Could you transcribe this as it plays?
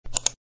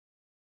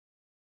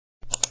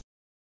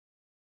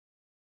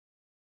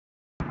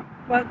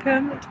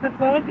welcome to the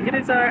vlog. It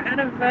is our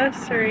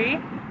anniversary,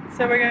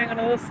 so we're going on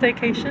a little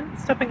staycation,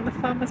 stopping at the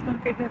farmer's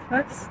market here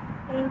first,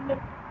 and you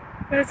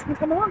guys can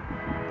come along.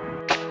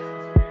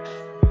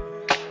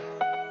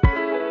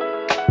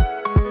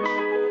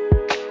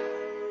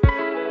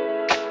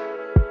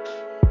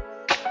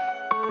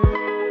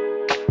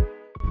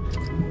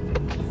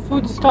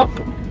 Food stop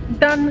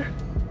done.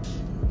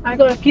 I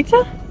got a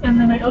pizza, and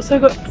then I also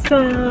got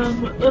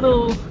some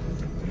little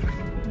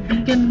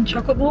vegan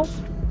chocolate balls.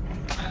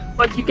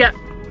 What'd you get?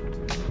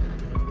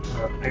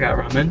 I got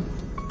ramen.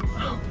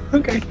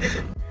 Okay.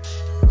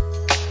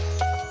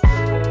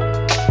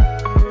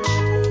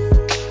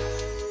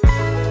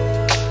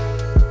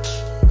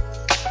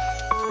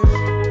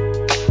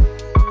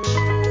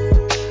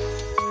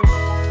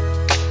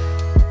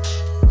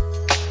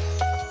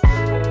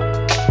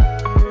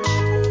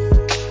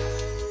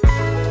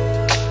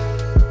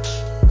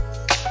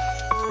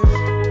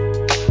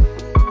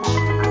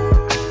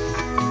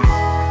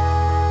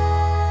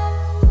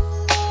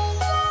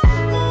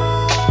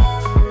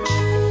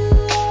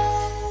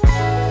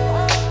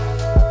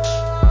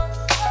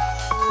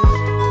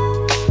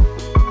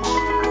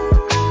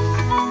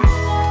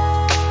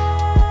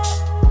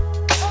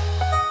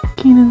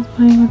 Keenan's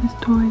playing with his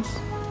toys.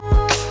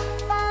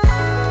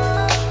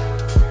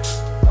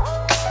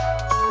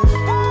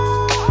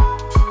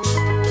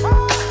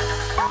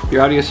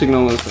 Your audio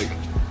signal is like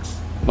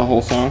the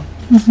whole song.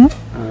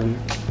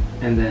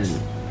 And then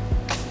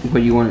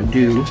what you want to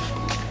do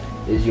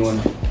is you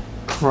want to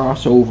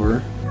cross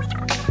over.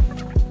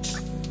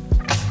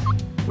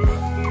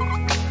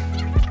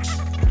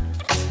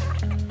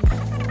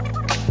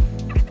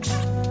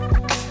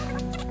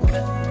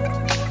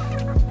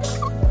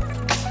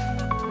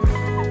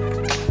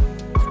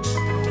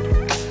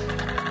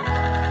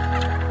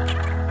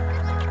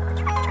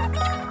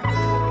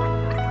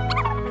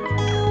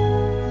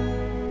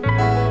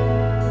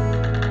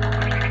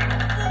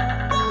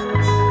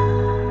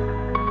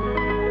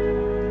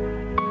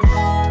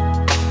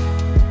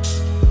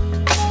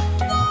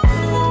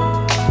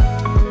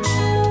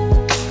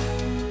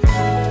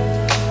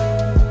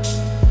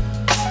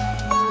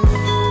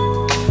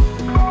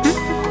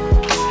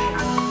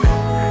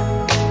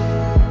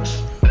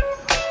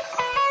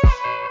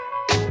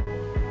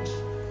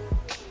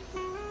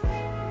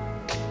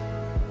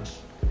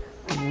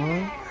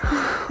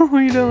 Oh,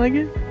 you don't like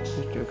it?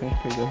 Just joking.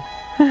 Here you go.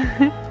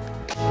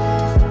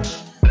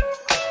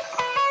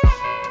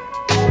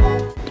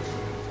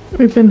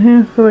 We've been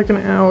here for like an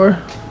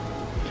hour,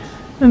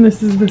 and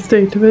this is the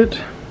state of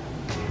it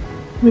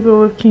with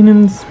all of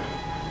Keenan's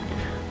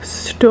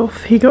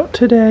stuff he got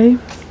today.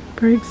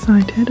 Very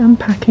excited,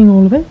 unpacking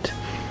all of it.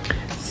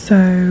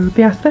 So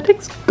the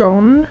aesthetic's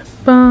gone,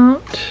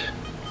 but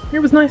it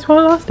was nice while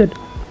it lasted.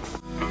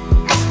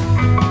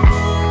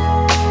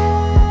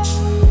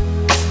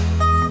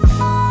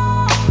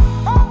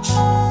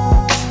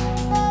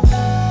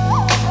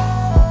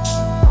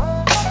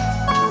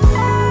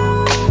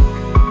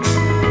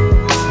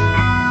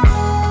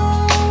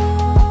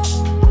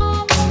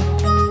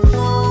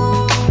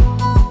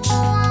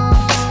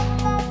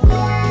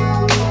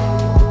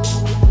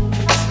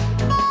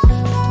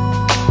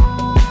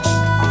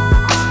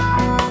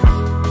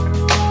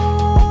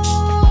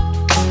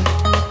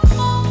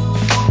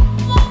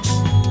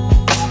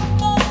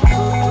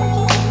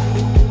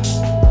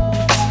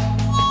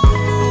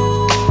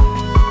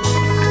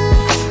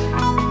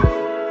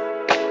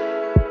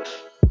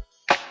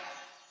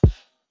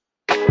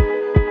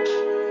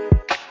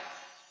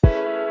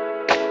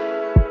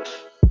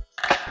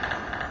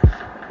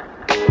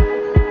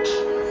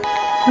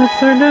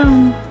 That's our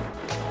dome.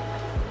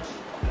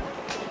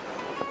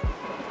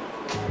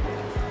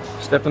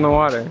 Step in the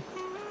water.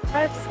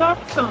 I have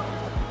socks on.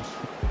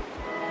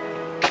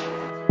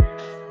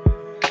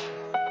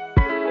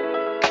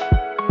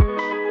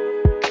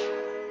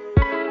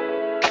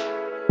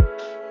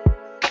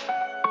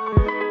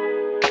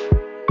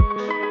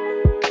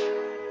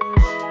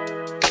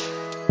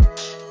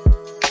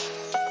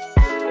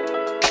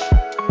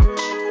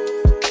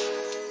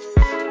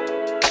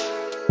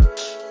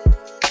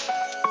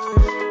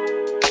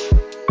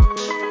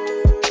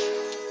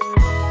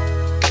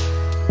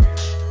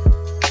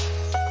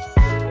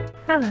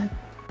 Hello.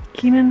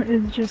 Keenan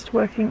is just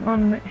working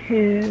on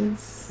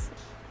his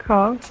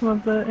car, some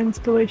of the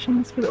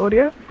installations for the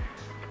audio,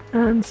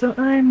 and so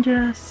I'm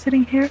just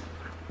sitting here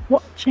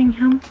watching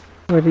him.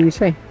 What did you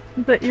say?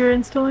 That you're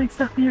installing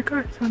stuff in your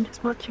car, so I'm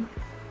just watching.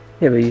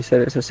 Yeah, but you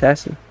said it's so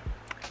sassy.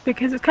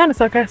 Because it's kind of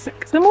sarcastic,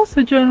 because I'm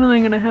also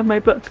journaling and I have my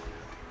book.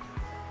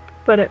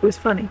 But it was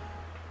funny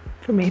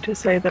for me to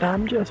say that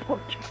I'm just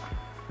watching.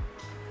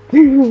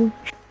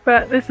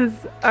 But this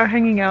is our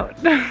hanging out.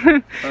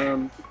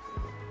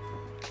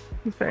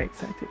 He's very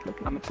excited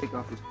looking. I'm gonna take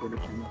off this quarter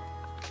panel.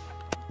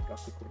 Take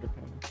off the quarter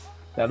panel.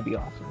 That'll be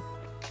awesome.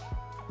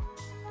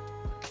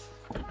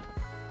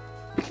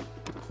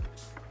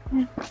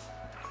 Yeah.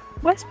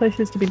 Worst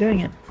places to be doing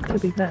it, to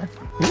be fair.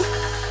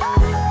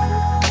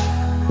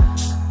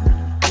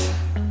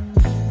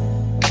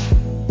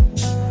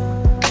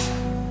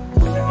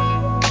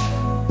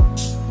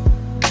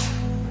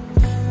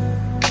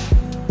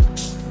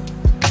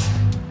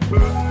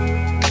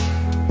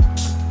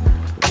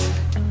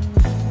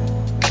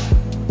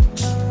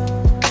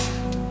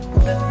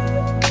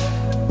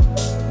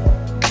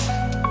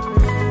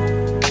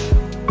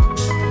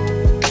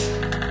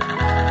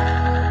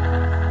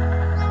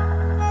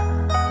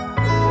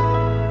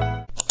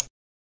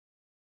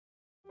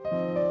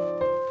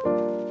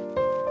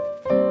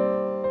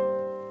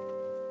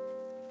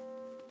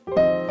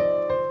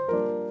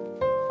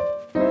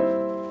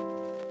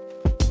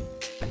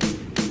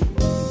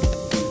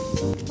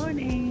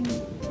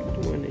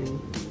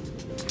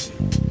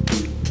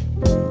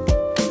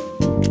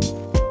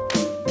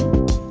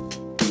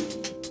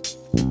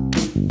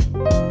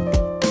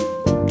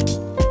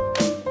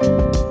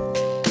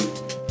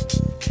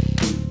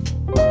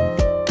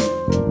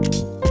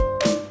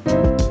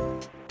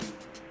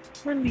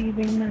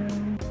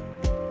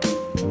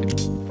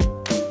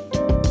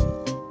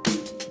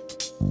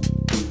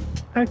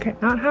 Okay,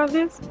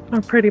 outhouses are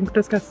pretty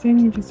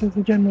disgusting, just as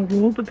a general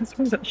rule, but this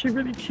one's actually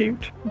really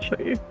cute. I'll show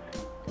you.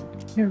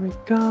 Here we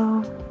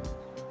go.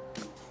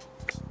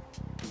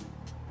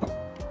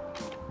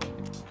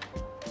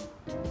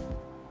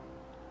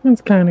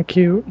 It's kind of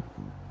cute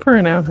for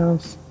an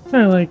outhouse.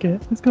 I like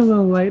it. It's got a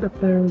little light up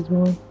there as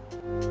well.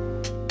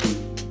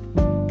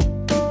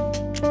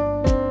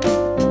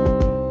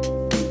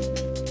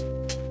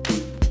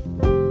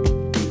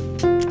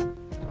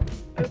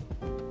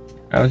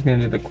 I was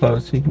gonna do the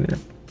clothes so you can do it.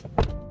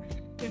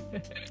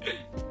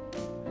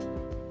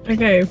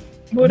 Okay,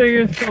 what are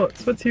your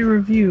thoughts? What's your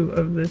review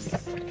of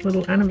this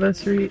little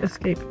anniversary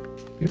escape?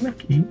 You're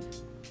lucky.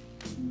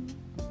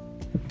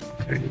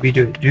 We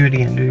do it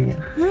again, do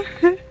it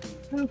again.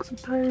 I look so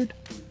tired.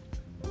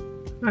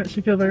 I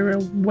actually feel very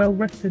well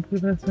rested for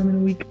the first time in a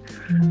week.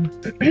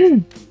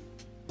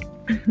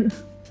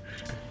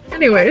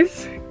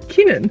 Anyways,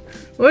 Keenan,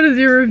 what is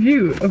your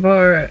review of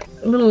our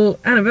little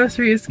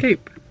anniversary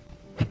escape?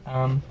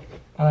 I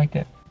liked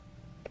it.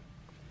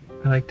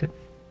 I liked it.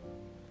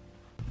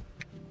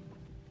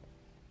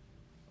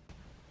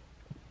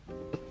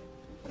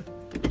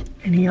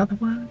 Any other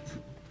words?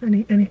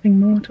 Anything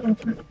more to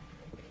offer?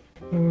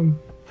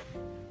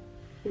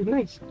 It was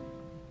nice.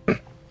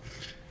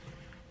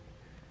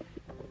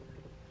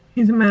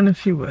 He's a man of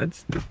few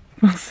words,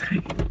 I'll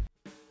say.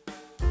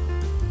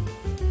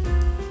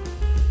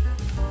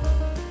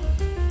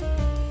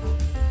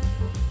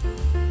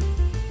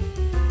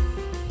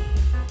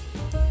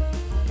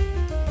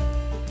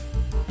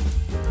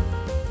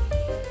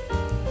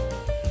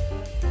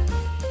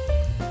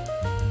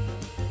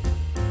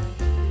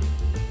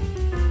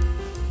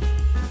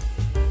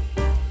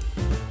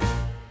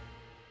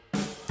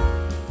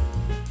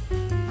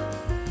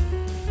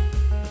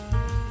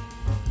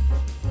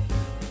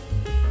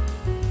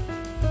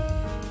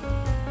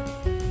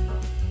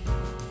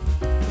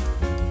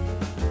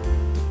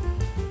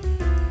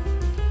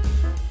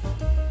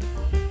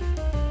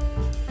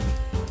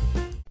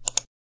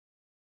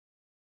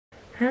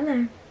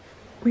 Hello.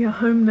 We are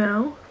home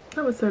now.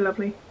 That was so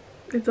lovely.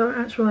 It's our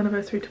actual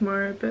anniversary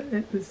tomorrow, but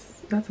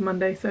that's a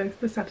Monday, so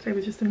the Saturday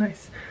was just a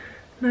nice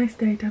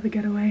day to have a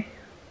getaway.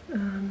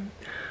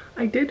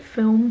 I did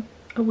film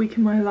a week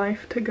in my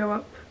life to go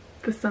up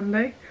the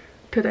Sunday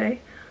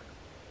today,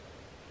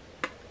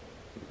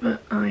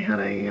 but I had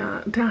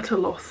a data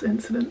loss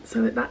incident,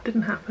 so that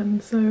didn't happen.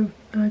 So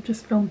I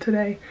just filmed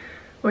today,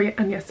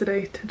 and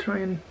yesterday, to try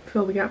and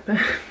fill the gap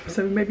there.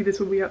 So maybe this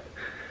will be up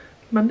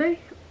Monday.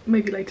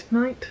 Maybe later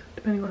tonight,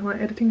 depending on how my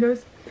editing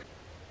goes.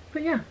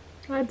 But yeah,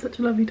 I had such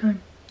a lovely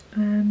time,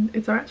 and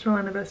it's our actual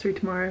anniversary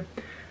tomorrow,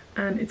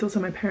 and it's also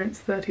my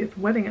parents' 30th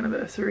wedding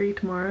anniversary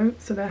tomorrow,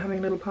 so they're having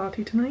a little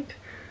party tonight.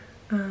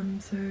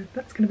 So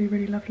that's going to be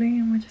really lovely,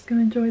 and we're just going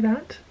to enjoy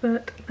that.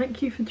 But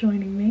thank you for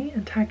joining me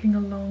and tagging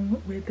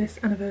along with this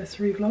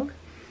anniversary vlog,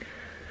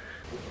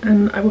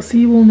 and I will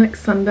see you all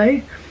next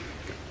Sunday,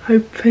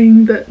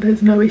 hoping that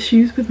there's no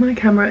issues with my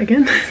camera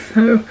again.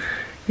 So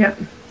yeah,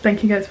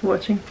 thank you guys for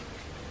watching.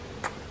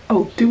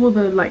 Oh, do all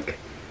the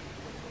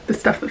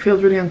stuff that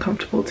feels really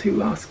uncomfortable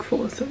to ask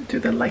for. So do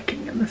the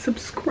liking and the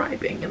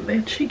subscribing and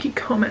the cheeky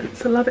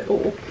comments. I love it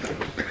all.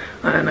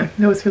 I don't know,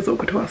 it always feels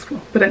awkward to ask for.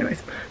 But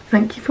anyways,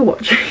 thank you for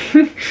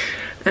watching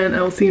and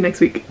I will see you next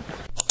week.